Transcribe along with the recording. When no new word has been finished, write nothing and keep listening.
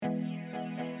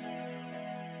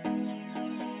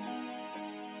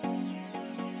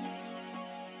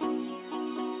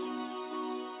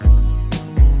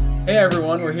Hey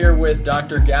everyone, we're here with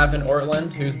Dr. Gavin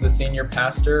Ortland, who's the senior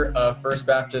pastor of First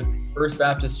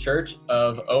Baptist Church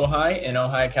of Ojai in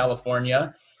Ojai,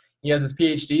 California. He has his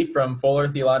PhD from Fuller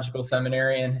Theological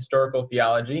Seminary in Historical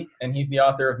Theology, and he's the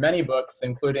author of many books,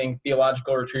 including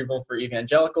Theological Retrieval for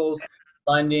Evangelicals,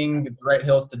 Finding the Right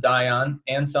Hills to Die On,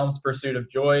 Anselm's Pursuit of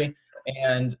Joy,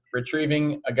 and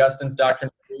Retrieving Augustine's Doctrine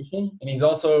of Creation. And he's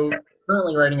also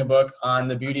currently writing a book on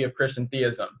the beauty of Christian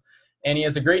theism. And he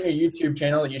has a great new YouTube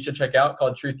channel that you should check out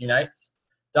called Truth Unites.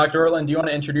 Dr. Ortland, do you want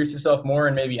to introduce yourself more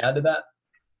and maybe add to that?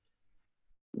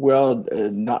 Well,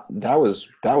 not that was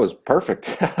perfect.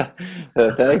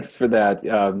 Thanks for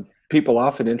that. People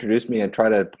often introduce me and try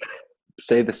to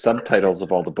say the subtitles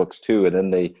of all the books too, and then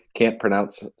they can't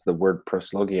pronounce the word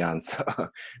proslogion.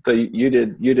 So you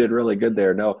did really good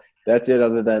there. No, that's it.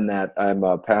 Other than that, I'm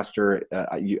a pastor.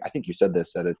 I think you said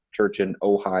this at a church in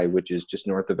Ojai, which is just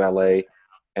north of LA,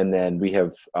 and then we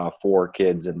have four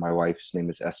kids, and my wife's name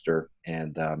is Esther,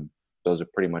 and those are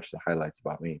pretty much the highlights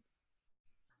about me.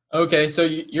 Okay, so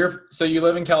you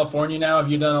live in California now. Have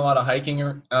you done a lot of hiking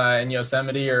in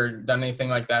Yosemite or done anything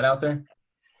like that out there?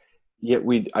 Yeah,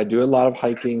 I do a lot of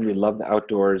hiking. We love the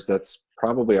outdoors. That's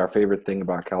probably our favorite thing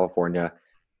about California.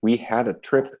 We had a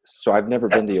trip, so I've never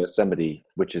been to Yosemite,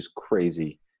 which is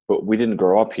crazy, but we didn't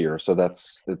grow up here, so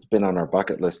it's been on our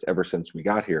bucket list ever since we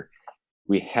got here.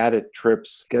 We had a trip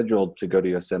scheduled to go to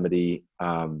Yosemite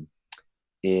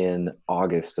in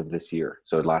August of this year,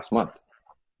 so last month,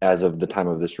 as of the time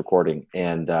of this recording,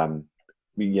 and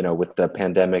with the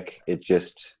pandemic, it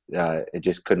just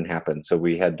couldn't happen. So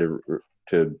we had to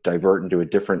divert into a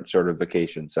different sort of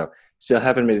vacation. So still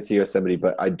haven't made it to Yosemite,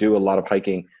 but I do a lot of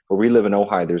hiking. Where we live in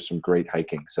Ojai, there's some great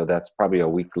hiking. So that's probably a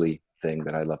weekly thing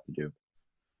that I love to do.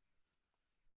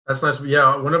 That's nice.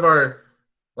 Yeah, one of our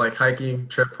like hiking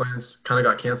trip plans kind of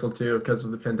got canceled too because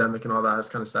of the pandemic and all that. It's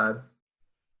kind of sad.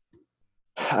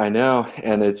 I know,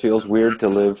 and it feels weird to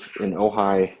live in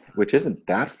Ojai, which isn't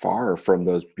that far from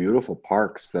those beautiful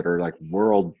parks that are like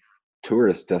world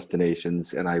tourist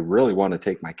destinations. And I really want to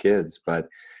take my kids, but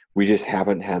we just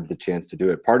haven't had the chance to do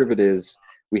it. Part of it is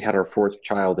we had our fourth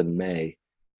child in May,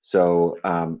 so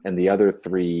and the other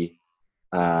three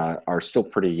are still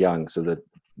pretty young. So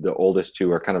the oldest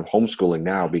two are kind of homeschooling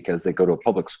now because they go to a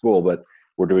public school, but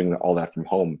we're doing all that from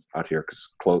home out here because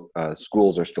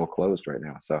schools are still closed right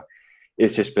now. So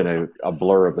it's just been a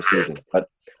blur of a season. But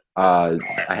I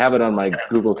have it on my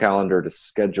Google Calendar to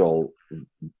schedule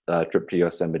a trip to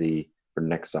Yosemite for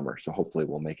next summer. So hopefully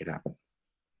we'll make it happen.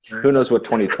 Right. Who knows what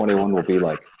 2021 will be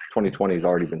like? 2020 has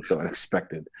already been so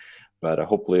unexpected, but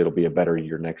hopefully it'll be a better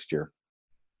year next year.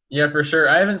 Yeah, for sure.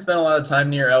 I haven't spent a lot of time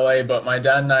near LA, but my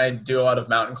dad and I do a lot of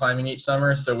mountain climbing each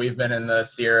summer, so we've been in the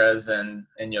Sierras and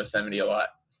in Yosemite a lot.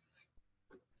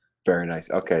 Very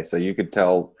nice. Okay, so you could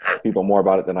tell people more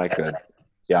about it than I could.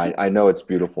 Yeah, I know it's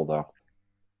beautiful though.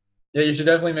 Yeah, you should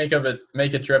definitely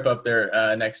make a trip up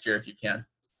there next year if you can.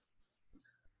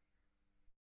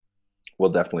 We'll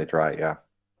definitely try it. Yeah.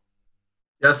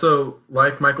 Yeah, so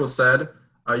like Michael said,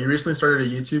 you recently started a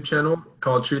YouTube channel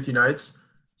called Truth Unites.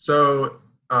 So,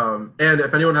 and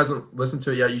if anyone hasn't listened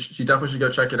to it yet, you definitely should go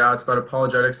check it out. It's about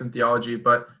apologetics and theology.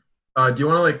 But do you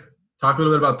want to like talk a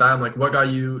little bit about that and like what got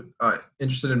you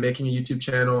interested in making a YouTube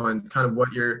channel and kind of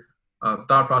what your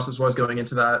thought process was going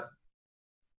into that?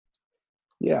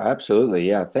 Yeah, absolutely.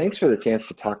 Yeah. Thanks for the chance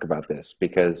to talk about this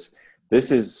because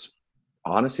this is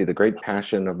honestly the great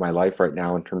passion of my life right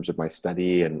now in terms of my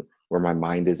study and where my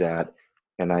mind is at.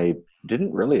 And I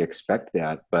didn't really expect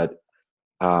that, but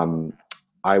um,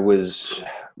 I was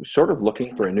sort of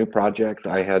looking for a new project.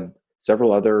 I had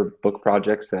several other book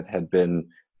projects that had been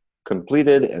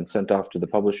completed and sent off to the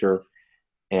publisher.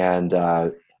 And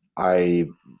I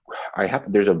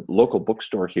there's a local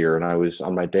bookstore here, and I was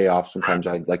on my day off. Sometimes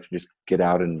I'd like to just get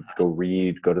out and go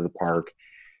read, go to the park,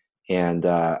 and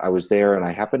I was there, and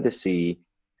I happened to see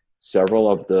several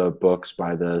of the books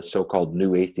by the so-called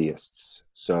New Atheists.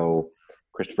 So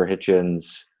Christopher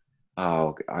Hitchens.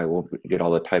 Oh, I will get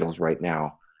all the titles right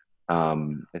now.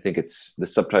 I think it's the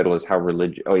subtitle is how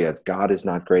religion. Oh yeah, it's God is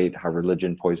not great. How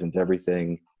religion poisons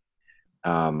everything.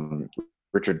 Um,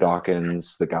 Richard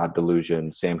Dawkins, The God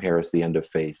Delusion, Sam Harris, The End of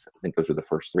Faith. I think those were the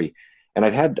first three. And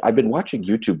I've been watching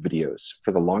YouTube videos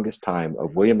for the longest time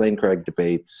of William Lane Craig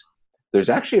debates. There's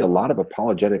actually a lot of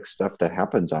apologetic stuff that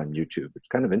happens on YouTube. It's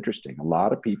kind of interesting. A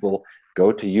lot of people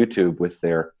go to YouTube with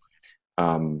their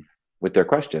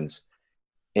questions,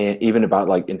 and even about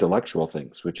like intellectual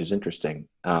things, which is interesting.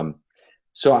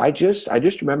 So I just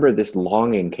remember this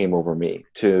longing came over me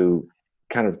to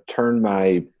kind of turn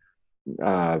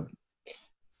uh,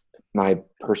 my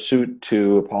pursuit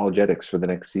to apologetics for the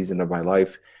next season of my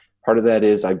life Part of that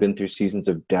is I've been through seasons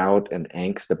of doubt and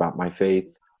angst about my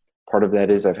faith. Part of that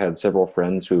is I've had several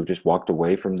friends who have just walked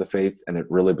away from the faith, and it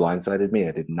really blindsided me.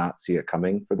 I did not see it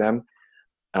coming for them.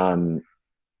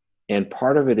 And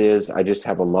part of it is I just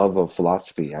have a love of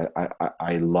philosophy.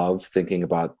 I love thinking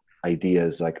about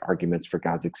ideas like arguments for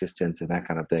God's existence and that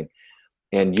kind of thing.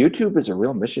 And YouTube is a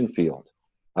real mission field.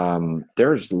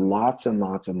 There's lots and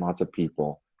lots and lots of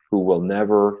people who will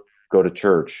never go to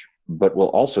church, but will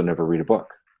also never read a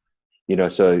book.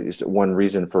 So one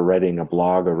reason for writing a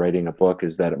blog or writing a book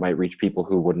is that it might reach people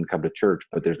who wouldn't come to church,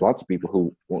 but there's lots of people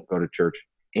who won't go to church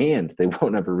and they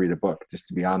won't ever read a book, just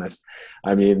to be honest.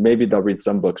 I mean, maybe they'll read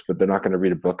some books, but they're not going to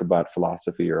read a book about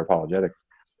philosophy or apologetics,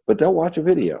 but they'll watch a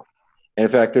video. And in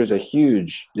fact, it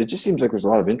just seems like there's a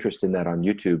lot of interest in that on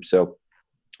YouTube. So,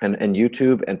 and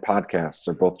YouTube and podcasts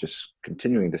are both just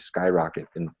continuing to skyrocket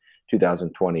in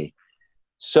 2020.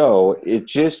 So it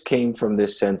just came from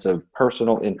this sense of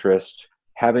personal interest,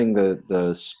 having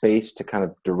the space to kind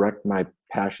of direct my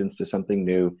passions to something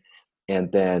new,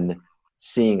 and then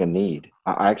seeing a need.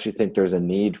 I actually think there's a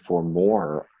need for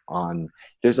more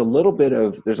there's a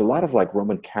lot of like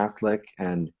Roman Catholic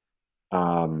and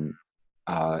sometimes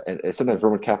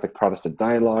Roman Catholic Protestant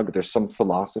dialogue. There's some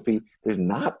philosophy. There's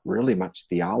not really much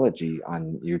theology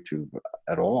on YouTube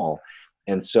at all.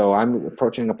 And so I'm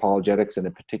approaching apologetics in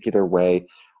a particular way.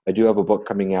 I do have a book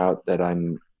coming out that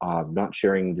I'm not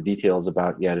sharing the details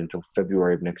about yet until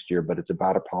February of next year, but it's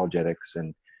about apologetics,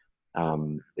 and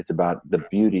it's about the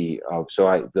beauty of,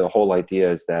 the whole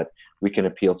idea is that we can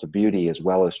appeal to beauty as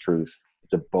well as truth.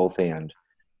 It's a both and.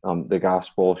 The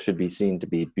gospel should be seen to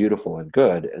be beautiful and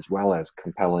good as well as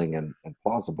compelling and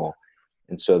plausible.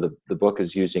 And so the book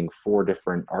is using 4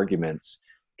 different arguments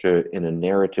in a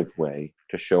narrative way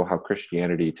to show how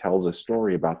Christianity tells a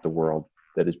story about the world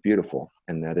that is beautiful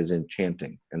and that is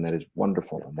enchanting and that is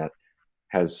wonderful and that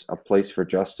has a place for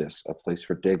justice, a place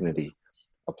for dignity,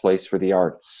 a place for the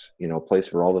arts, a place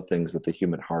for all the things that the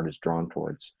human heart is drawn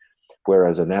towards.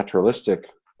 Whereas a naturalistic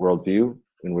worldview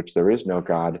in which there is no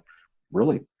God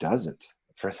really doesn't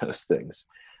for those things.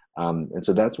 And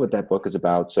so that's what that book is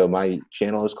about. So my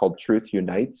channel is called Truth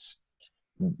Unites.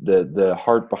 The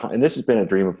heart behind, and this has been a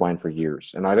dream of mine for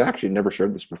years, and I've actually never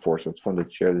shared this before, so it's fun to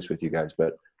share this with you guys.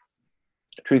 But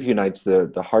Truth Unites,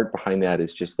 the heart behind that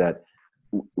is just that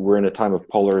we're in a time of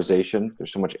polarization.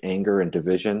 There's so much anger and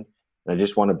division, and I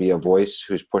just want to be a voice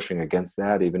who's pushing against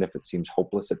that, even if it seems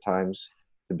hopeless at times,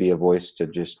 to be a voice to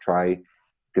just try,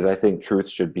 because I think truth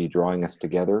should be drawing us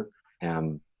together.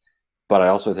 But I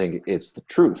also think it's the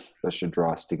truth that should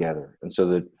draw us together. And so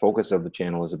the focus of the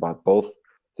channel is about both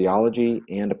theology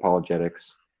and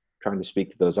apologetics, trying to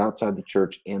speak to those outside the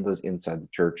church and those inside the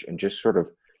church, and just sort of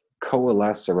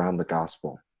coalesce around the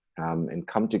gospel and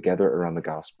come together around the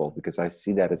gospel, because I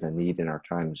see that as a need in our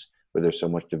times where there's so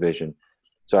much division.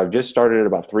 So I've just started it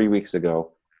about 3 weeks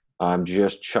ago. I'm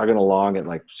just chugging along at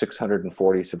like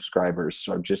 640 subscribers.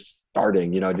 So I'm just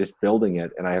starting, just building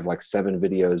it. And I have like 7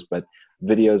 videos, but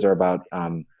videos are about,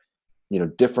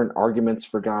 different arguments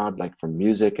for God, like from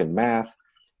music and math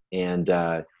and,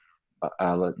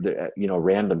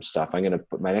 random stuff.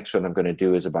 My next one I'm going to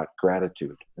do is about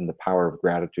gratitude and the power of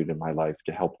gratitude in my life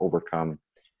to help overcome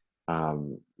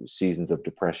seasons of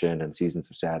depression and seasons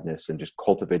of sadness, and just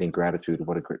cultivating gratitude.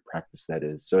 What a great practice that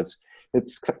is. So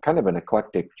it's kind of an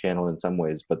eclectic channel in some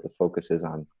ways, but the focus is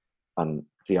on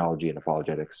theology and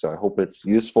apologetics. So I hope it's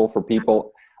useful for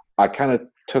people. I kind of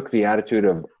took the attitude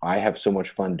of, I have so much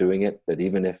fun doing it that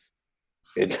even if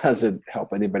it doesn't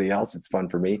help anybody else, it's fun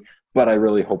for me, but I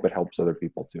really hope it helps other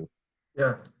people too.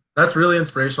 Yeah, that's really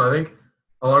inspirational. I think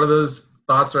a lot of those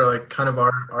thoughts are like kind of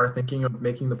our thinking of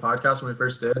making the podcast when we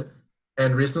first did.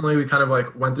 And recently we kind of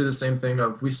like went through the same thing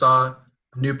of, we saw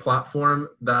a new platform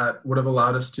that would have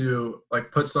allowed us to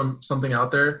like put something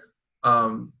out there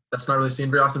that's not really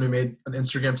seen very often. We made an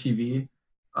Instagram TV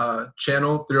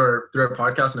channel through our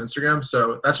podcast and Instagram.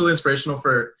 So that's really inspirational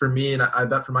for me, and I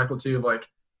bet for Michael too, of like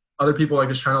other people like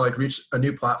just trying to like reach a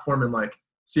new platform and like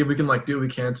see if we can like do what we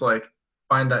can to like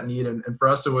find that need. And for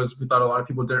us, we thought a lot of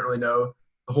people didn't really know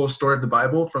the whole story of the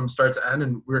Bible from start to end,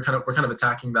 and we're kind of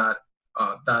attacking that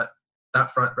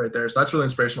front right there. So that's really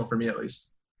inspirational for me, at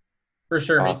least. For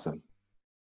sure. Awesome.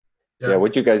 Yeah,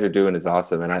 what you guys are doing is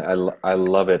awesome, and I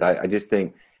love it. I just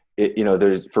think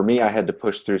for me, I had to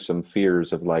push through some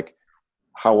fears of like,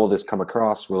 how will this come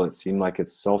across? Will it seem like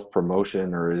it's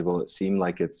self-promotion, or will it seem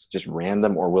like it's just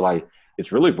random, or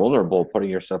it's really vulnerable putting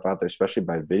yourself out there, especially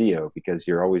by video, because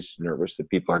you're always nervous that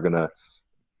people are going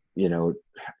to,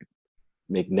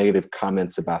 make negative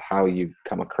comments about how you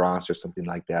come across or something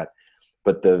like that.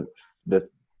 But the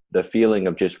the feeling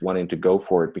of just wanting to go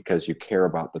for it because you care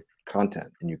about the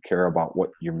content and you care about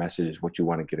what your message is, what you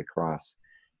want to get across.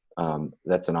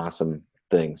 That's an awesome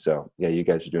thing. So yeah, you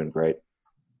guys are doing great.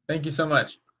 Thank you so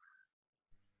much.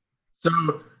 So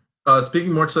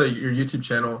speaking more to your YouTube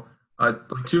channel, like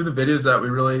two of the videos that we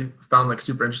really found like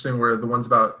super interesting were the ones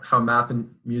about how math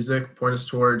and music point us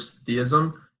towards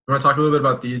theism. You want to talk a little bit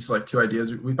about these like two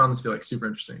ideas? We found this to be like super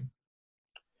interesting.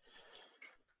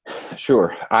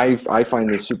 Sure. I find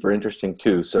this super interesting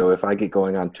too. So if I get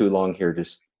going on too long here,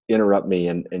 just interrupt me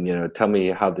and tell me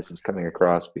how this is coming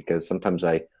across, because sometimes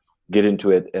I get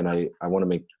into it and I want to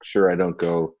make sure I don't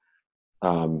go,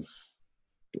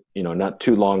 not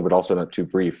too long, but also not too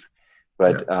brief.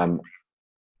 But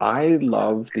I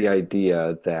love the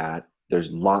idea that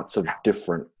there's lots of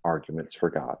different arguments for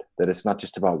God, that it's not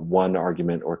just about one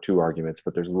argument or two arguments,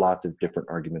 but there's lots of different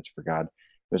arguments for God.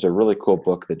 There's a really cool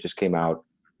book that just came out.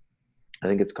 I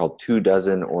think it's called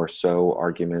 24 or so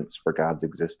Arguments for God's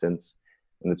Existence.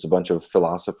 And it's a bunch of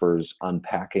philosophers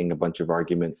unpacking a bunch of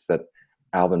arguments that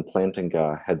Alvin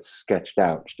Plantinga had sketched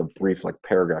out, just a brief like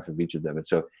paragraph of each of them. And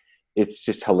so it's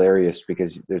just hilarious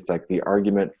because it's like the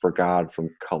argument for God from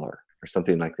color or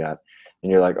something like that.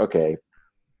 And you're like, okay,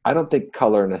 I don't think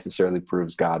color necessarily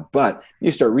proves God, but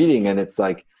you start reading and it's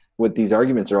like, what these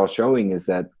arguments are all showing is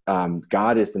that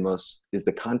God is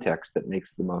the context that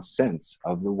makes the most sense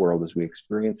of the world as we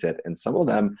experience it. And some of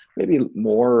them may be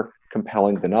more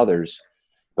compelling than others,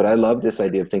 but I love this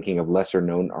idea of thinking of lesser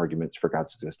known arguments for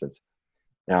God's existence.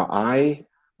 Now, I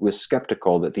was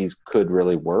skeptical that these could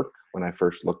really work when I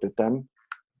first looked at them,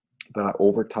 but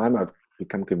over time I've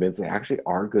become convinced they actually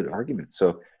are good arguments.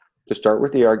 So to start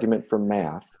with the argument for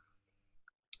math,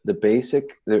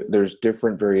 there's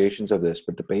different variations of this,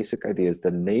 but the basic idea is the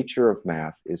nature of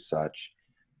math is such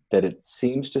that it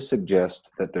seems to suggest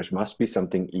that there must be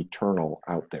something eternal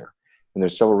out there. And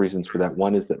there's several reasons for that.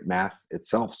 One is that math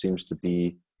itself seems to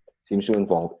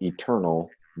involve eternal,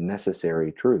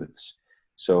 necessary truths.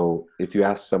 So if you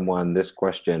ask someone this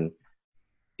question,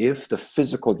 if the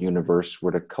physical universe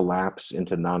were to collapse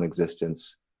into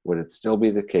non-existence, would it still be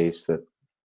the case that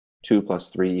 2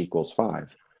 + 3 =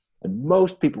 5? And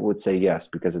most people would say yes,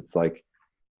 because it's like,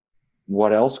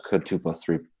 what else could 2 +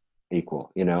 3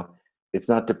 equal? It's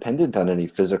not dependent on any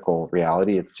physical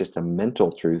reality. It's just a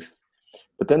mental truth.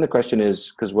 But then the question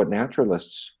is, because what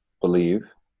naturalists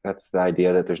believe, that's the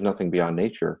idea that there's nothing beyond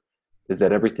nature, is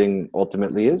that everything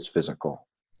ultimately is physical.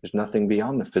 There's nothing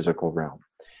beyond the physical realm.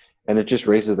 And it just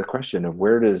raises the question of,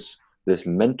 where does this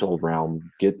mental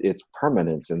realm get its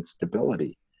permanence and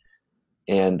stability?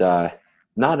 And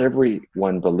not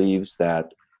everyone believes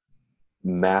that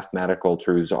mathematical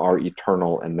truths are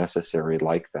eternal and necessary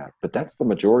like that. But that's the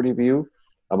majority view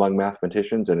among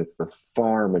mathematicians, and it's the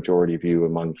far majority view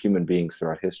among human beings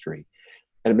throughout history.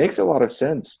 And it makes a lot of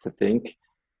sense to think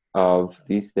of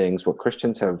these things. What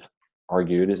Christians have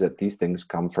argued is that these things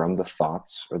come from the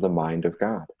thoughts or the mind of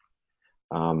God.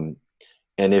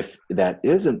 And if that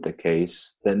isn't the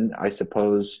case, then I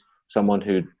suppose someone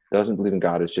who doesn't believe in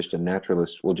God is just a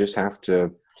naturalist will just have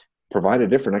to provide a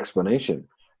different explanation.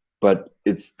 But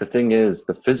the thing is,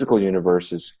 the physical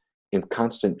universe is in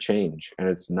constant change, and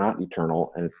it's not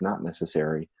eternal, and it's not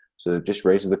necessary. So it just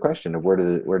raises the question of where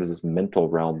does this mental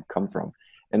realm come from?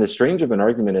 And as strange of an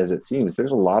argument as it seems,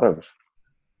 there's a lot of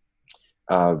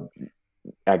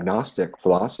agnostic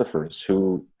philosophers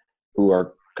who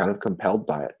are kind of compelled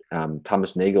by it.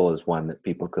 Thomas Nagel is one that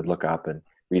people could look up and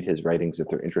read his writings if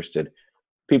they're interested.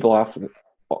 People often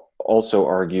also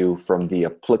argue from the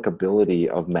applicability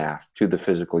of math to the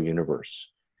physical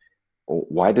universe.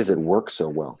 Why does it work so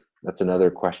well? That's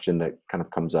another question that kind of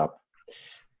comes up.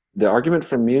 The argument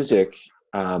for music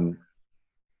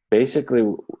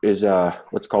basically is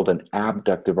what's called an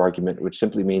abductive argument, which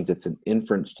simply means it's an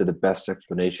inference to the best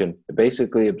explanation. It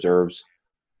basically observes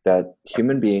that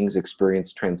human beings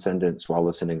experience transcendence while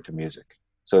listening to music.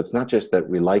 So it's not just that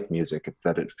we like music, it's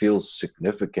that it feels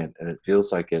significant and it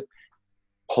feels like it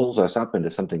pulls us up into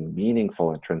something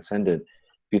meaningful and transcendent.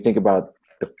 If you think about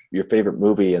your favorite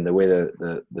movie and the way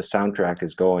the soundtrack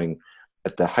is going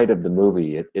at the height of the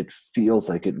movie, it feels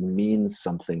like it means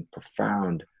something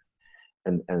profound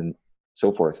and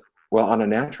so forth. Well, on a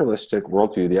naturalistic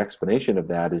worldview, the explanation of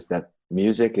that is that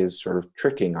music is sort of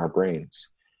tricking our brains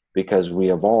because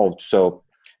we evolved. So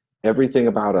everything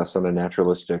about us on a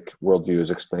naturalistic worldview is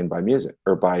explained by music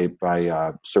or by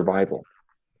survival.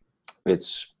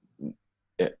 It's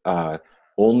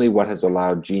only what has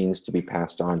allowed genes to be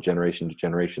passed on generation to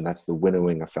generation. That's the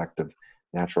winnowing effect of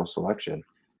natural selection.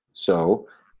 So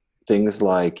things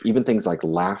like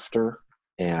laughter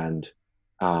and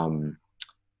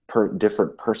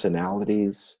different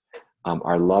personalities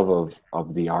our love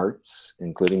of the arts,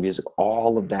 including music,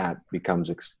 all of that becomes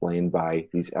explained by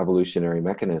these evolutionary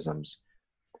mechanisms.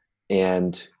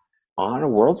 And on a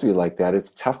worldview like that,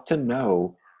 it's tough to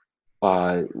know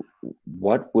uh,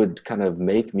 what would kind of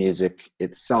make music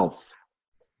itself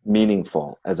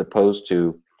meaningful, as opposed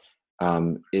to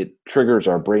it triggers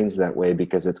our brains that way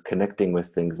because it's connecting with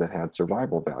things that had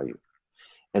survival value.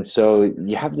 And so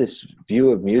you have this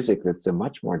view of music that's a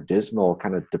much more dismal,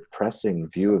 kind of depressing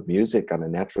view of music on a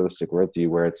naturalistic worldview,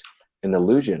 where it's an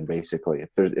illusion, basically.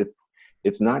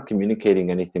 It's not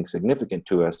communicating anything significant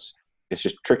to us. It's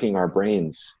just tricking our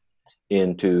brains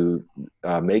into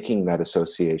making that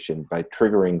association by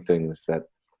triggering things that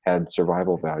had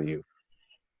survival value.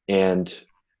 And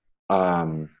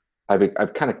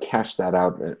I've kind of cashed that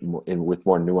out with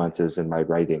more nuances in my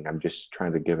writing. I'm just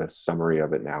trying to give a summary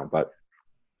of it now. But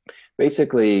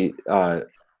basically, on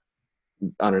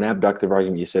an abductive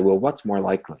argument, you say, well, what's more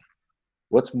likely?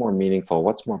 What's more meaningful?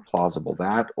 What's more plausible?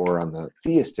 That, or on the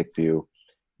theistic view,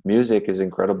 music is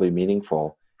incredibly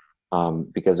meaningful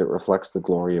because it reflects the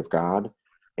glory of God.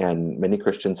 And many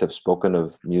Christians have spoken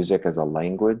of music as a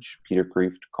language. Peter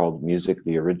Kreeft called music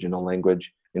the original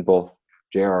language in both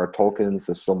J.R.R. Tolkien's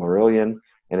The Silmarillion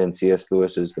and in C.S.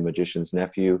 Lewis's The Magician's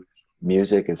Nephew.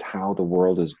 Music is how the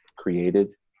world is created.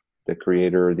 The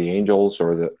creator, the angels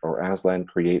or Aslan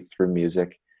create through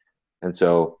music. And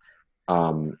so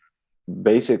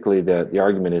basically the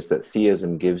argument is that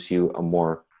theism gives you a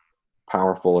more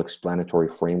powerful explanatory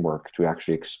framework to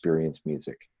actually experience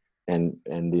music and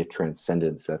the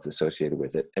transcendence that's associated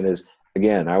with it. And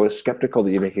again, I was skeptical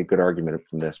that you make a good argument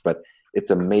from this, but it's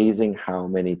amazing how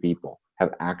many people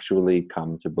have actually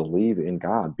come to believe in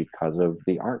God because of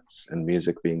the arts, and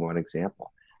music being one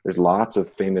example. There's lots of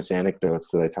famous anecdotes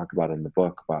that I talk about in the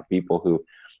book about people who,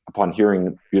 upon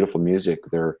hearing beautiful music,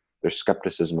 their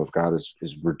skepticism of God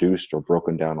is reduced or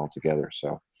broken down altogether.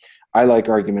 So I like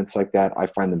arguments like that. I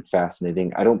find them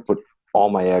fascinating. I don't put all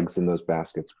my eggs in those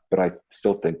baskets, but I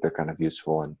still think they're kind of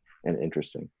useful and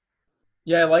interesting.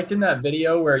 Yeah, I liked in that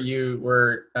video where you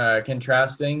were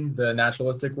contrasting the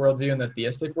naturalistic worldview and the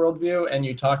theistic worldview, and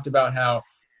you talked about how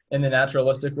in the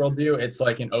naturalistic worldview, it's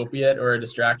like an opiate or a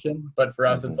distraction, but for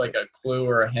us, it's like a clue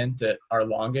or a hint at our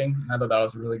longing. I thought that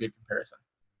was a really good comparison.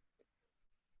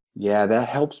 Yeah, that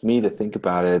helps me to think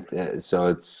about it. So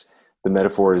it's the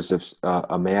metaphor is if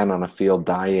a man on a field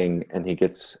dying and he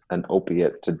gets an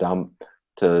opiate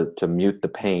to mute the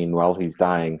pain while he's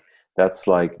dying. That's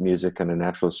like music in a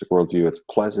naturalistic worldview. It's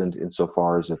pleasant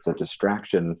insofar as it's a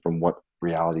distraction from what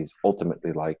reality is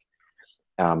ultimately like.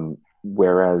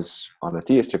 Whereas on a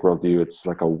theistic worldview, it's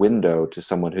like a window to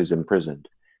someone who's imprisoned,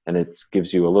 and it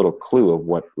gives you a little clue of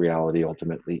what reality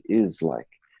ultimately is like.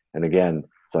 And again,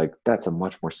 it's like that's a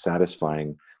much more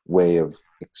satisfying way of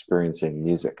experiencing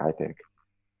music, I think.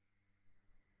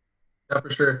 Yeah,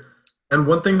 for sure. And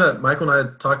one thing that Michael and I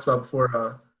had talked about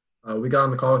before we got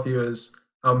on the call with you is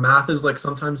how math is like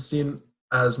sometimes seen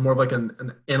as more of like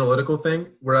an analytical thing,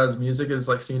 whereas music is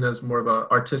like seen as more of a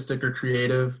artistic or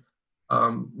creative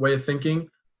way of thinking.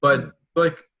 But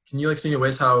like, can you like see any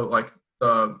ways how like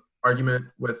the argument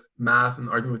with math and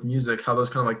the argument with music, how those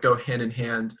kind of like go hand in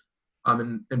hand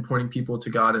in pointing people to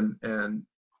God and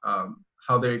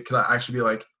how they could actually be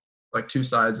like two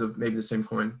sides of maybe the same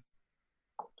coin?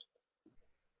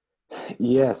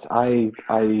 Yes, I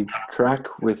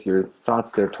track with your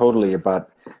thoughts there totally, but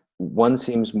one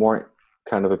seems more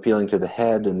kind of appealing to the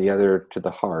head and the other to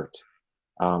the heart.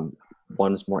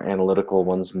 One's more analytical,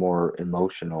 one's more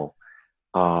emotional.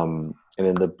 And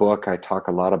in the book, I talk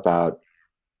a lot about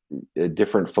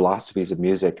different philosophies of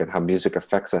music and how music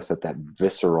affects us at that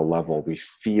visceral level. We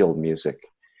feel music.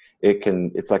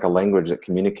 It's like a language that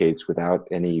communicates without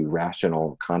any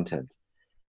rational content.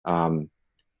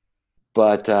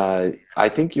 But I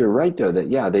think you're right, though, that,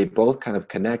 yeah, they both kind of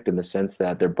connect in the sense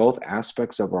that they're both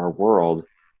aspects of our world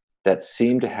that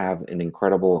seem to have an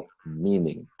incredible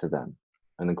meaning to them,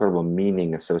 an incredible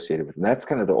meaning associated with them. That's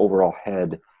kind of the overall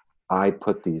head I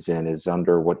put these in, is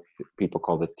under what people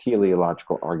call the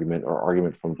teleological argument or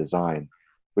argument from design,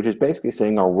 which is basically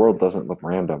saying our world doesn't look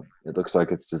random. It looks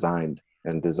like it's designed,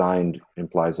 and designed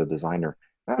implies a designer.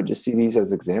 I would just see these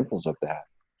as examples of that.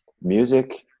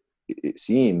 Music, it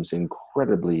seems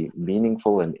incredibly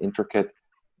meaningful and intricate.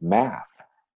 Math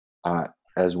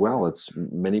as well.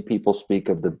 Many people speak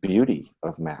of the beauty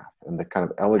of math and the kind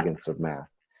of elegance of math.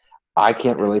 I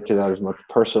can't relate to that as much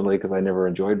personally because I never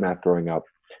enjoyed math growing up,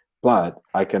 but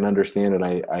I can understand, and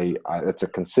I it's a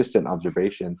consistent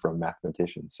observation from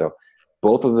mathematicians. So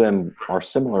both of them are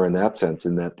similar in that sense,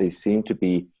 in that they seem to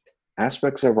be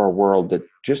aspects of our world that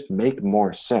just make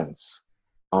more sense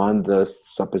on the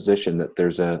supposition that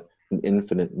there's an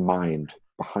infinite mind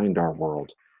behind our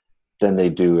world than they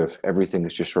do if everything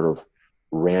is just sort of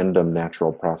random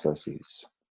natural processes.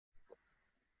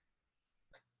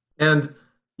 And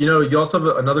you also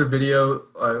have another video.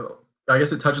 I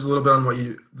guess it touches a little bit on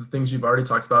the things you've already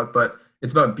talked about, but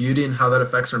it's about beauty and how that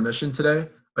affects our mission today.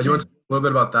 You want to talk a little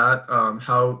bit about that?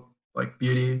 How like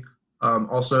beauty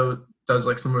also does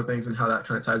like similar things and how that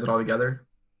kind of ties it all together?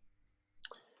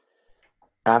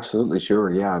 Absolutely, sure.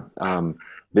 Yeah.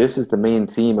 This is the main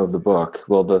theme of the book.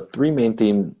 Well, the three main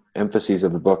theme emphases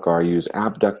of the book are: I use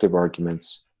abductive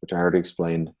arguments, which I already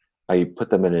explained. I put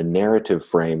them in a narrative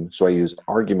frame, so I use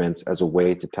arguments as a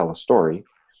way to tell a story.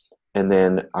 And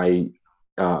then I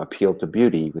appeal to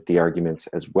beauty with the arguments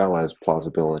as well as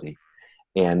plausibility.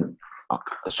 And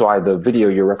so the video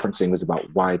you're referencing was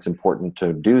about why it's important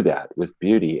to do that with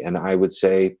beauty. And I would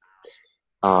say,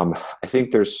 I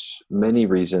think there's many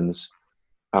reasons.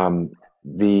 Not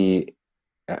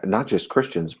just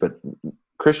Christians, but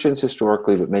Christians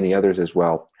historically, but many others as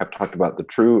well, have talked about the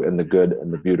true and the good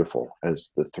and the beautiful as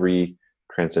the three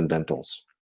transcendentals.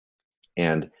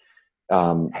 And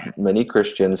many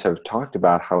Christians have talked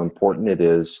about how important it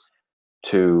is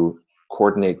to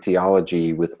coordinate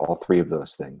theology with all three of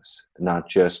those things, not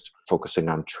just focusing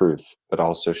on truth, but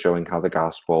also showing how the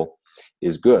gospel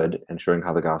is good and showing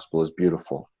how the gospel is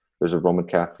beautiful. There's a Roman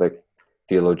Catholic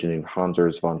theologian named Hans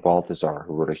Urs von Balthasar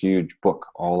who wrote a huge book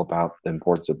all about the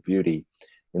importance of beauty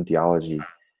in theology.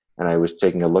 And I was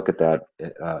taking a look at that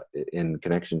in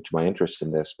connection to my interest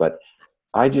in this. But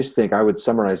I just think I would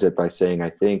summarize it by saying, I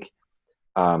think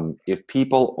if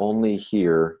people only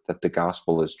hear that the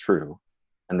gospel is true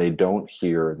and they don't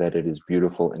hear that it is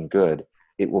beautiful and good,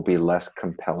 it will be less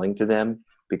compelling to them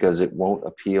because it won't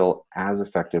appeal as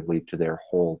effectively to their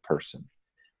whole person.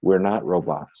 We're not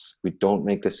robots. We don't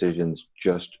make decisions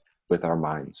just with our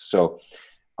minds. So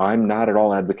I'm not at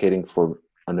all advocating for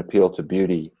an appeal to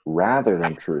beauty rather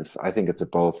than truth. I think it's a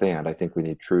both and. I think we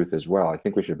need truth as well. I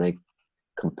think we should make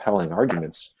compelling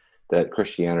arguments that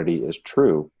Christianity is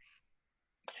true.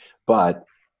 But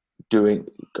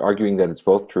arguing that it's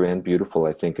both true and beautiful,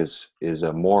 I think is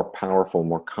a more powerful,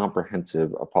 more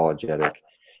comprehensive apologetic.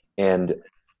 And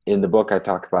in the book, I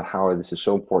talk about how this is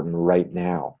so important right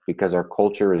now because our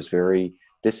culture is very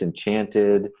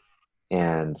disenchanted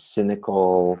and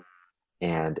cynical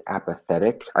and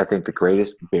apathetic. I think the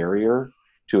greatest barrier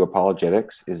to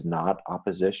apologetics is not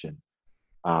opposition.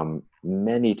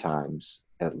 Many times,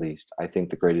 at least, I think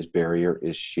the greatest barrier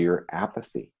is sheer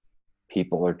apathy.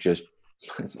 People are just,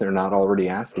 they're not already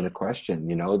asking the question,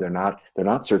 they're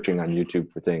not searching on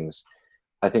YouTube for things.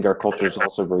 I think our culture is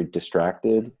also very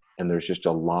distracted, and there's just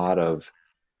a lot of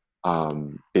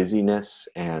busyness,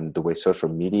 and the way social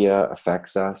media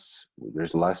affects us,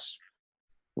 there's less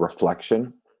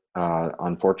reflection,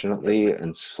 unfortunately,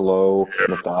 and slow,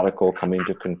 methodical coming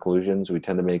to conclusions. We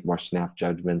tend to make more snap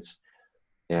judgments,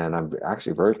 and I'm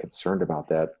actually very concerned about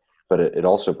that. But it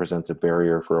also presents a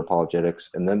barrier for apologetics.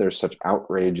 And then there's such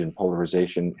outrage and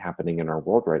polarization happening in our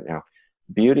world right now.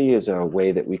 Beauty is a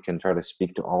way that we can try to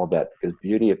speak to all of that because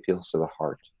beauty appeals to the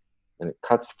heart and it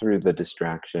cuts through the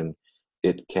distraction.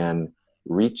 It can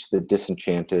reach the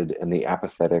disenchanted and the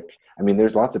apathetic. I mean,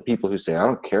 there's lots of people who say, I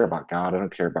don't care about God, I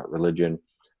don't care about religion.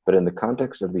 But in the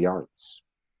context of the arts,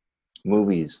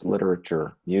 movies,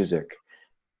 literature, music,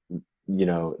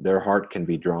 their heart can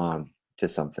be drawn to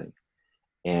something.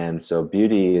 And so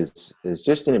beauty is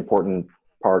just an important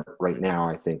part right now,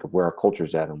 I think, of where our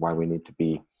culture's at and why we need to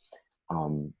be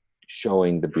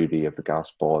showing the beauty of the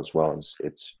gospel as well as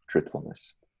its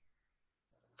truthfulness.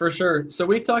 For sure. So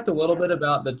we've talked a little bit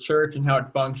about the church and how it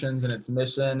functions and its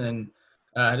mission and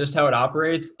just how it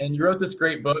operates. And you wrote this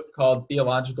great book called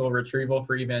Theological Retrieval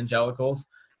for Evangelicals.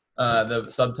 The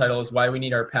subtitle is Why We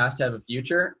Need Our Past to Have a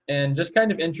Future. And just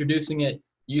kind of introducing it,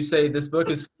 you say this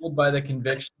book is fueled by the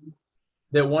conviction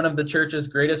that one of the church's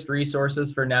greatest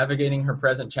resources for navigating her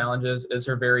present challenges is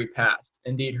her very past,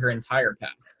 indeed her entire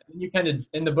past. And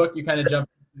in the book, you kind of jump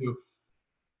into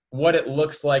what it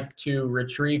looks like to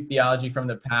retrieve theology from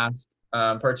the past,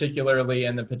 particularly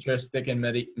in the patristic and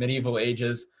medieval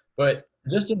ages. But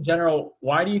just in general,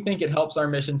 why do you think it helps our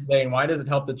mission today, and why does it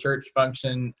help the church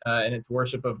function in its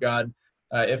worship of God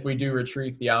if we do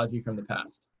retrieve theology from the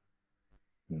past?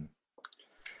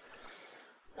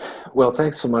 Well,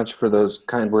 thanks so much for those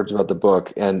kind words about the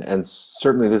book. And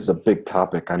certainly this is a big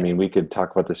topic. I mean, we could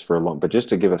talk about this for a long, but just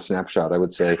to give a snapshot, I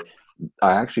would say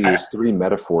I actually used 3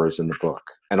 metaphors in the book.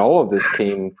 And all of this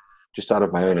came just out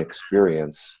of my own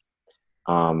experience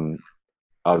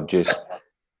of just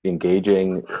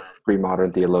engaging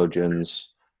pre-modern theologians,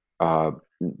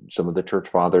 some of the church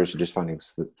fathers, just finding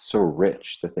so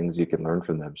rich, the things you can learn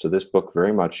from them. So this book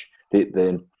very much,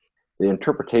 the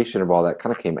interpretation of all that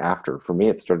kind of came after. For me,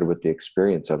 it started with the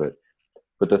experience of it.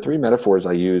 But the three metaphors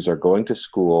I use are going to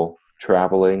school,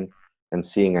 traveling, and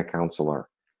seeing a counselor.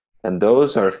 And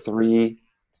those are three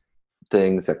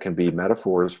things that can be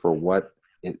metaphors for what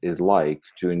it is like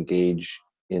to engage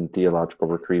in theological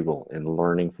retrieval and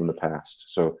learning from the past.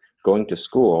 So going to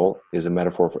school is a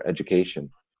metaphor for education.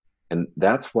 And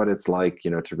that's what it's like,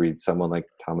 to read someone like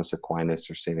Thomas Aquinas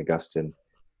or St. Augustine.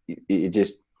 It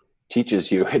just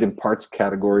teaches you, it imparts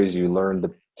categories, you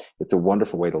learn. It's a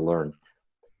wonderful way to learn.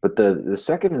 But the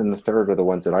second and the third are the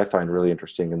ones that I find really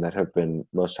interesting and that have been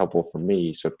most helpful for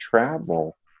me. So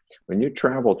travel, when you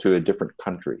travel to a different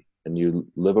country and you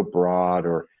live abroad,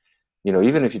 or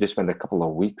even if you just spend a couple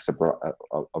of weeks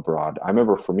abroad. I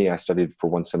remember for me, I studied for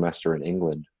one semester in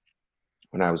England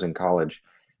when I was in college.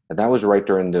 And that was right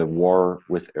during the war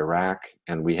with Iraq.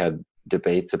 And we had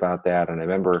debates about that. And I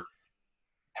remember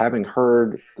having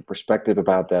heard the perspective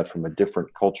about that from a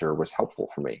different culture was helpful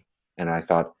for me. And I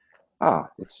thought,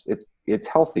 it's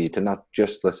healthy to not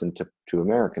just listen to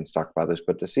Americans talk about this,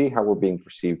 but to see how we're being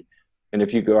perceived. And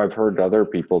if you go, I've heard other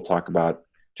people talk about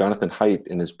Jonathan Haidt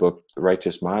in his book, The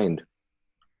Righteous Mind,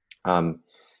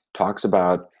 talks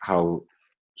about how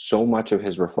so much of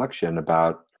his reflection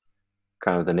about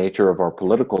kind of the nature of our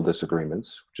political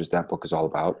disagreements, which is that book is all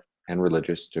about, and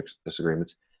religious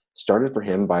disagreements, started for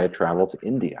him by a travel to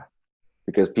India,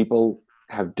 because people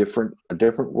have a different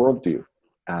worldview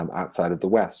outside of the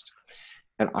West.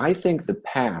 And I think the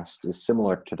past is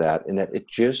similar to that in that it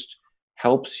just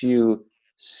helps you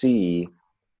see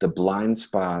the blind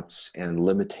spots and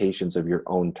limitations of your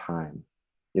own time.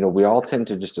 We all tend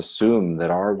to just assume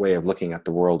that our way of looking at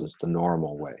the world is the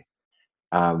normal way.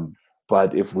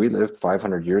 But if we lived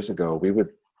 500 years ago, we would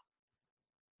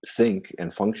think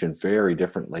and function very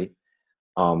differently.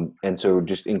 And so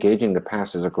just engaging the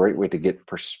past is a great way to get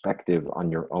perspective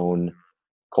on your own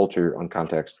culture, on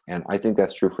context. And I think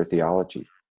that's true for theology.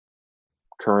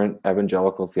 Current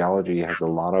evangelical theology has a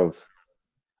lot of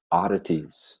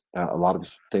oddities, a lot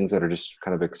of things that are just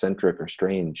kind of eccentric or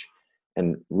strange.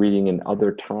 And reading in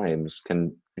other times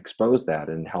can expose that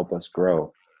and help us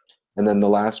grow. And then the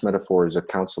last metaphor is a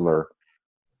counselor,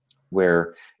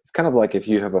 where it's kind of like if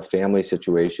you have a family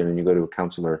situation and you go to a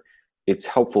counselor, it's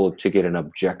helpful to get an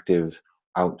objective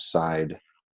outside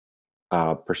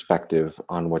perspective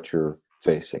on what you're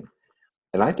facing.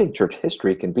 And I think church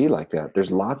history can be like that.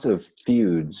 There's lots of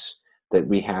feuds that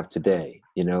we have today,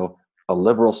 a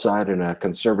liberal side and a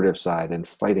conservative side, and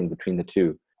fighting between the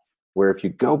two, where if you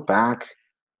go back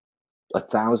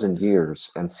 1,000 years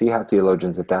and see how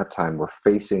theologians at that time were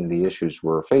facing the issues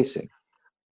we're facing,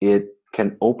 it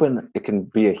can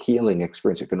be a healing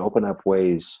experience. It can open up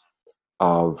ways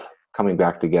of coming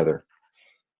back together.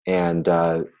 And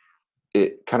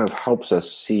it kind of helps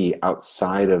us see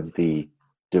outside of the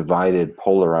divided,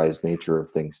 polarized nature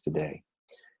of things today.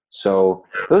 So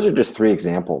those are just three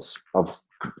examples of,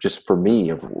 just for me,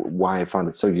 of why I found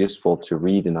it so useful to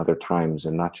read in other times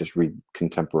and not just read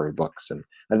contemporary books. And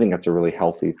I think that's a really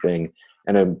healthy thing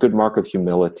and a good mark of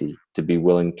humility, to be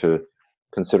willing to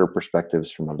consider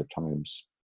perspectives from other times.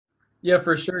 Yeah,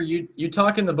 for sure. You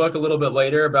talk in the book a little bit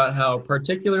later about how,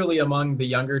 particularly among the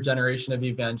younger generation of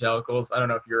evangelicals, I don't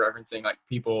know if you're referencing like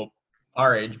people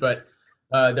our age, but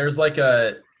there's like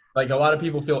a lot of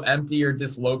people feel empty or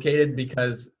dislocated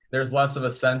because there's less of a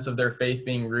sense of their faith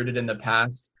being rooted in the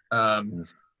past. And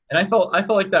I felt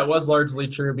like that was largely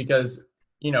true because,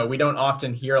 we don't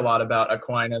often hear a lot about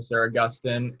Aquinas or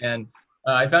Augustine. And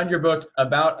I found your book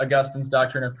about Augustine's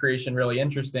doctrine of creation really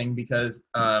interesting because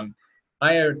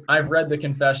I've read the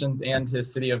Confessions and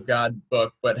his City of God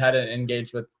book, but hadn't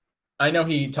engaged with, I know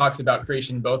he talks about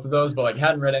creation in both of those, but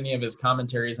hadn't read any of his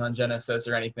commentaries on Genesis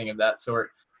or anything of that sort,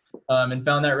 and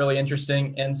found that really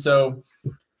interesting. And so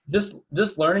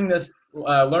just learning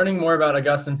more about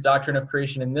Augustine's doctrine of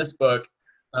creation in this book,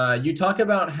 you talk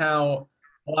about how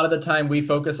a lot of the time we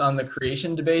focus on the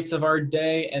creation debates of our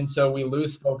day, and so we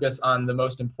lose focus on the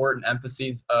most important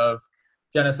emphases of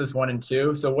Genesis 1 and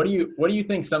 2. So what do you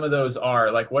think some of those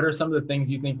are? Like, what are some of the things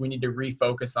you think we need to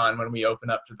refocus on when we open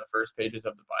up to the first pages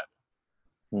of the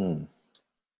Bible?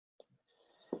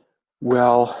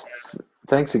 Well,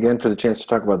 thanks again for the chance to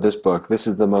talk about this book. This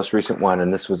is the most recent one,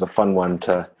 and this was a fun one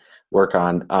to work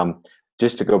on.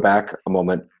 Just to go back a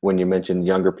moment, when you mentioned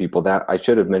younger people, that I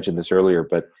should have mentioned this earlier,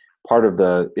 but part of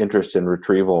the interest in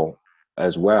retrieval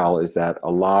as well is that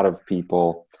a lot of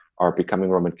people are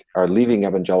leaving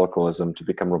evangelicalism to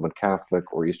become Roman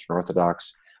Catholic or Eastern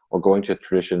Orthodox, or going to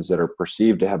traditions that are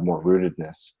perceived to have more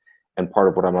rootedness. and part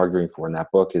of what I'm arguing for in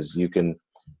that book is you can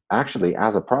actually,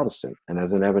 as a Protestant and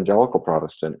as an evangelical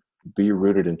Protestant, be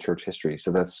rooted in church history.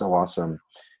 So that's so awesome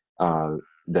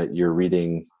that you're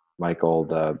reading, Michael,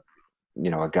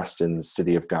 Augustine's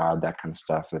City of God, that kind of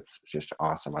stuff. It's just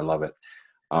awesome. I love it.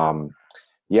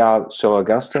 So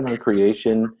Augustine on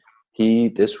creation,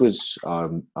 this was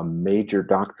a major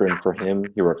doctrine for him.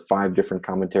 He wrote 5 different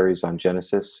commentaries on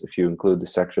Genesis, if you include the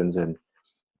sections in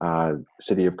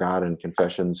City of God and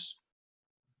Confessions.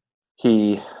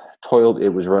 He toiled, it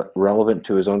was relevant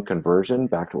to his own conversion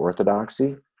back to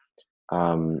Orthodoxy,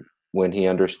 when he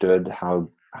understood how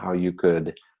you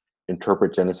could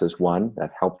interpret Genesis 1.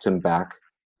 That helped him back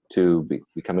to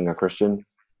becoming a Christian.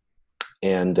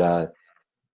 And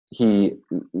he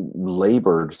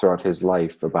labored throughout his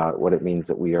life about what it means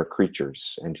that we are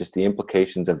creatures and just the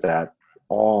implications of that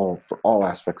for all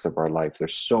aspects of our life.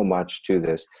 There's so much to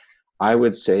this. I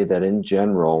would say that in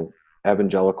general,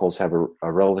 evangelicals have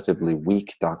a relatively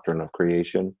weak doctrine of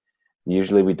creation.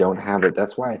 Usually we don't have it.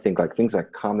 That's why I think like things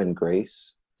like common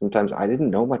grace, sometimes I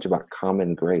didn't know much about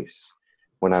common grace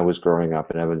when I was growing up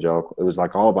in evangelical. It was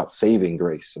like all about saving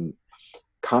grace, and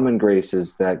common grace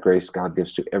is that grace God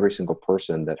gives to every single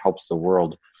person that helps the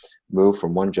world move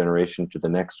from one generation to the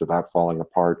next without falling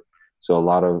apart. So a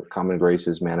lot of common grace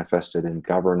is manifested in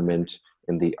government,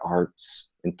 in the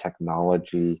arts, in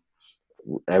technology,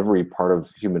 every part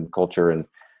of human culture. And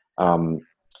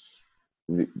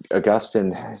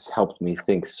Augustine has helped me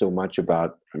think so much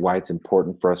about why it's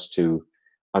important for us to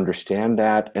understand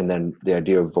that, and then the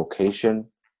idea of vocation,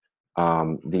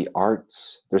 the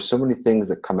arts. There's so many things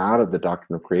that come out of the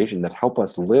doctrine of creation that help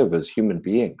us live as human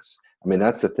beings. I mean,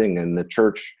 that's the thing. In the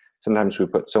church, sometimes we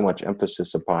put so much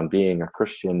emphasis upon being a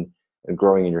Christian and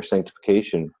growing in your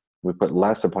sanctification. We put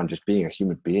less upon just being a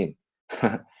human being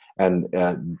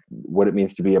and what it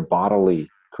means to be a bodily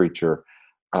creature,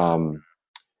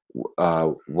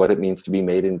 what it means to be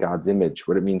made in God's image,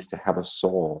 what it means to have a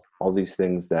soul, all these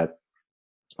things that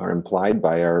are implied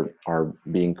by our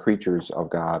being creatures of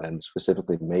God and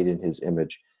specifically made in his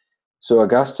image. So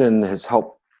Augustine has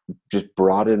helped just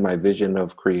broaden my vision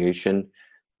of creation.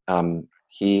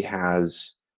 He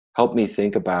has helped me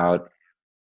think about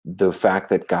the fact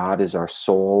that God is our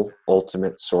sole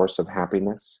ultimate source of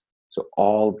happiness. So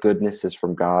all goodness is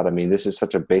from God. I mean, this is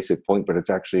such a basic point, but it's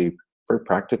actually a very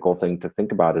practical thing to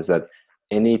think about, is that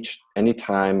any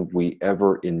time we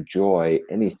ever enjoy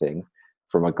anything,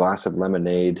 from a glass of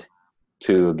lemonade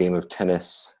to a game of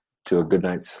tennis to a good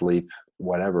night's sleep,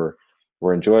 whatever,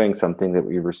 we're enjoying something that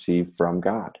we receive from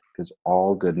God, because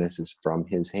all goodness is from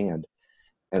his hand.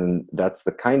 And that's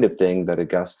the kind of thing that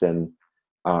Augustine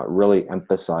really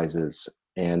emphasizes.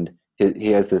 And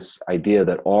he has this idea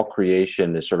that all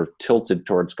creation is sort of tilted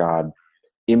towards God,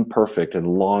 imperfect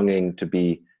and longing to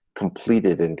be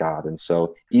completed in God. And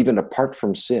so even apart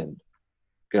from sin,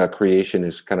 creation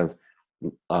is kind of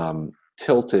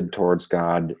tilted towards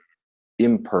God,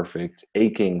 imperfect,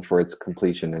 aching for its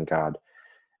completion in God.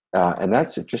 And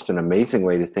that's just an amazing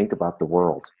way to think about the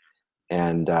world.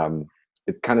 And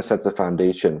it kind of sets a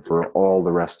foundation for all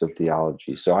the rest of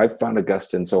theology. So I've found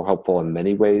Augustine so helpful in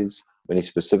many ways. Many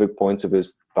specific points of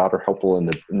his thought are helpful.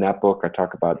 In that book, I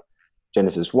talk about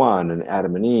Genesis 1 and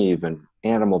Adam and Eve and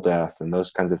animal death and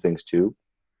those kinds of things too.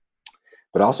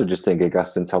 But I also just think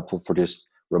Augustine's helpful for just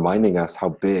reminding us how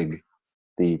big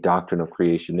the doctrine of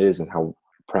creation is and how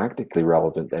practically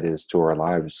relevant that is to our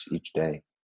lives each day.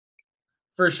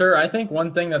 For sure. I think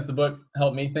one thing that the book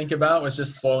helped me think about was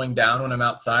just slowing down when I'm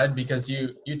outside, because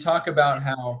you talk about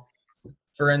how,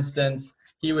 for instance,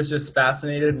 he was just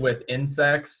fascinated with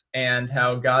insects and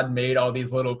how God made all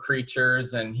these little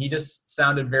creatures, and he just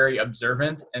sounded very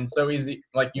observant and so easy.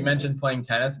 Like you mentioned playing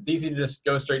tennis, it's easy to just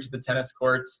go straight to the tennis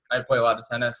courts. I play a lot of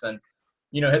tennis and,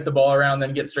 hit the ball around,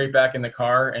 then get straight back in the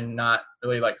car and not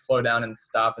really like slow down and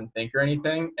stop and think or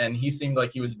anything. And he seemed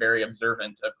like he was very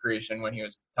observant of creation when he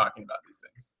was talking about these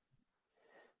things.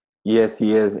 Yes,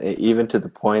 he is. Even to the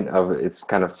point of, it's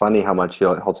kind of funny how much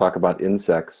he'll talk about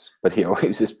insects, but he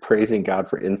always is praising God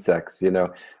for insects,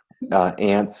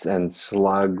 ants and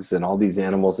slugs and all these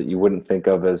animals that you wouldn't think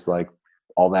of as like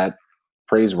all that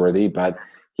praiseworthy, but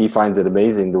he finds it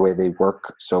amazing the way they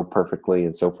work so perfectly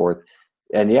and so forth.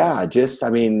 And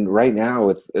right now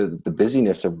with the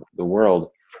busyness of the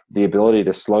world, the ability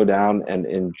to slow down and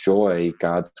enjoy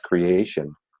God's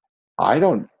creation, I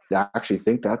don't actually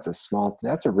think that's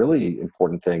a really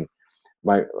important thing.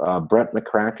 Brett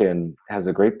McCracken has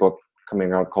a great book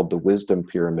coming out called The Wisdom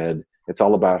Pyramid. It's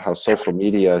all about how social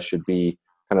media should be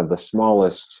kind of the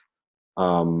smallest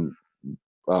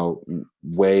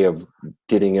way of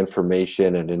getting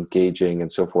information and engaging and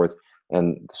so forth.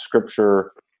 And the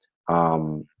scripture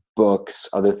books,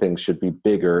 other things should be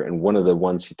bigger. And one of the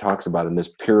ones he talks about in this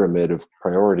pyramid of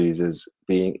priorities is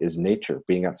nature,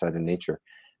 being outside in nature.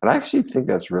 And I actually think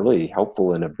that's really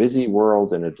helpful in a busy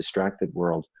world, in a distracted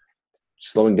world,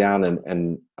 slowing down.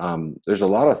 And there's a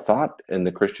lot of thought in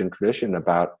the Christian tradition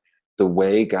about the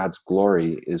way God's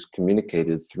glory is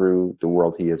communicated through the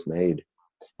world he has made.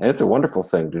 And it's a wonderful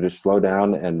thing to just slow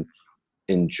down and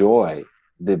enjoy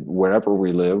wherever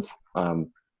we live,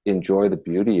 enjoy the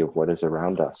beauty of what is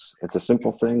around us. It's a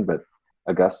simple thing, but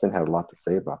Augustine had a lot to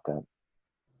say about that.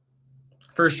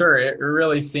 For sure. It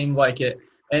really seemed like it.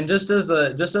 And just as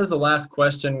a last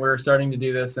question, we're starting to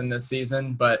do this in this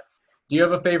season, but do you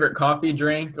have a favorite coffee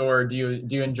drink, or do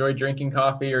you enjoy drinking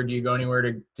coffee, or do you go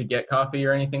anywhere to get coffee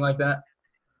or anything like that?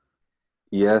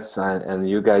 Yes, and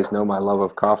you guys know my love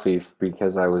of coffee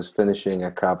because I was finishing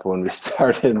a cup when we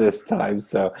started this time.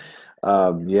 So,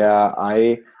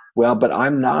 but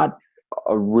I'm not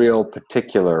a real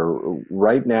particular.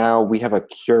 Right now, we have a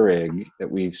Keurig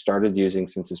that we've started using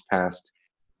since this past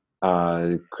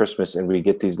Christmas, and we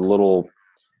get these little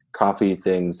coffee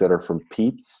things that are from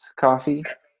Peet's Coffee.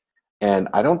 And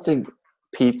I don't think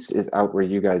Peet's is out where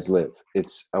you guys live.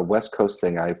 It's a West Coast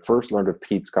thing. I first learned of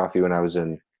Peet's Coffee when I was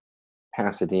in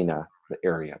Pasadena, the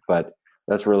area, but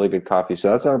that's really good coffee.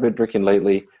 So that's what I've been drinking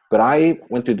lately. But I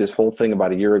went through this whole thing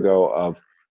about a year ago of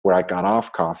where I got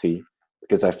off coffee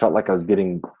because I felt like I was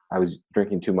drinking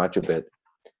too much of it.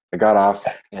 I got off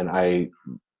and I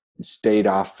stayed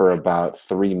off for about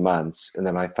 3 months. And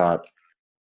then I thought,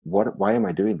 why am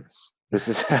I doing this? This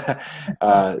is,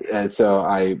 but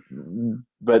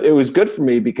it was good for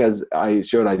me because I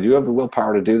showed I do have the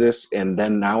willpower to do this. And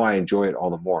then now I enjoy it all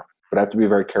the more. But I have to be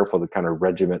very careful to kind of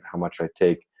regiment how much I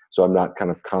take, so I'm not kind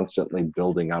of constantly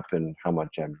building up in how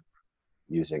much I'm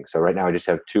using. So right now I just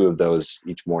have 2 of those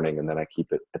each morning, and then I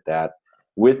keep it at that,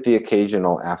 with the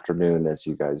occasional afternoon, as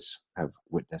you guys have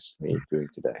witnessed me doing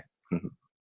today.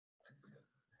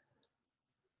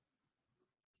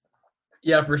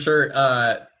 Yeah, for sure.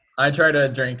 I try to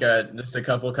drink just a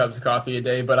couple cups of coffee a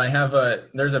day, but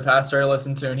there's a pastor I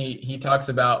listen to, and he talks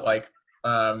about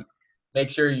make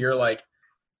sure you're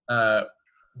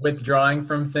withdrawing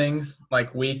from things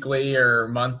like weekly or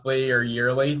monthly or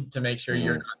yearly to make sure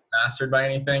you're not mastered by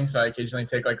anything. So I occasionally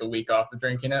take a week off of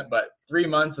drinking it, but 3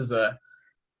 months is a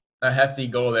hefty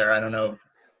goal there. I don't know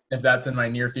if that's in my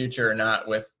near future or not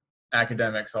with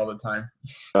academics all the time.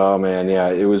 Oh man, yeah,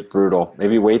 it was brutal.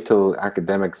 Maybe wait till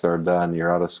academics are done,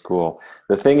 you're out of school.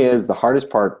 The thing is, the hardest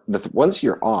part, once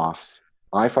you're off,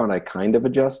 I found I kind of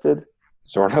adjusted,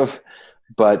 sort of,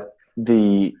 but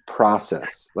the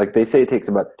process, like they say, it takes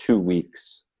about 2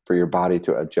 weeks for your body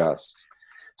to adjust.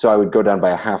 So I would go down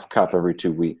by a half cup every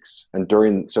 2 weeks. And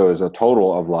so it was a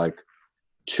total of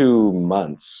 2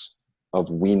 months of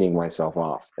weaning myself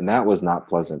off. And that was not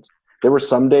pleasant. There were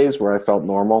some days where I felt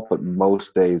normal, but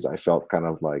most days I felt kind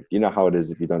of you know how it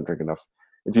is if you don't drink enough.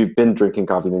 If you've been drinking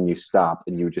coffee, then you stop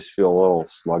and you just feel a little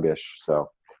sluggish. So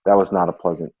that was not a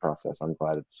pleasant process. I'm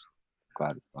glad it's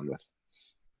done with.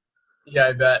 Yeah,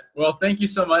 I bet. Well, thank you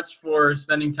so much for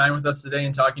spending time with us today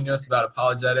and talking to us about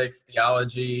apologetics,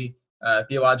 theology,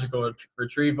 theological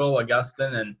retrieval,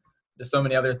 Augustine, and just so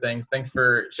many other things. Thanks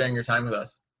for sharing your time with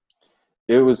us.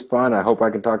 It was fun. I hope I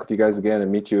can talk with you guys again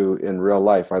and meet you in real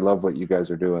life. I love what you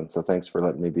guys are doing. So thanks for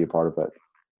letting me be a part of it.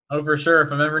 Oh, for sure.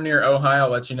 If I'm ever near Ojai, I'll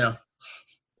let you know.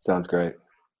 Sounds great.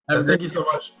 Thank you so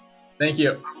much. Thank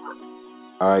you.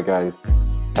 All right, guys.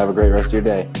 Have a great rest of your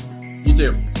day. You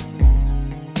too.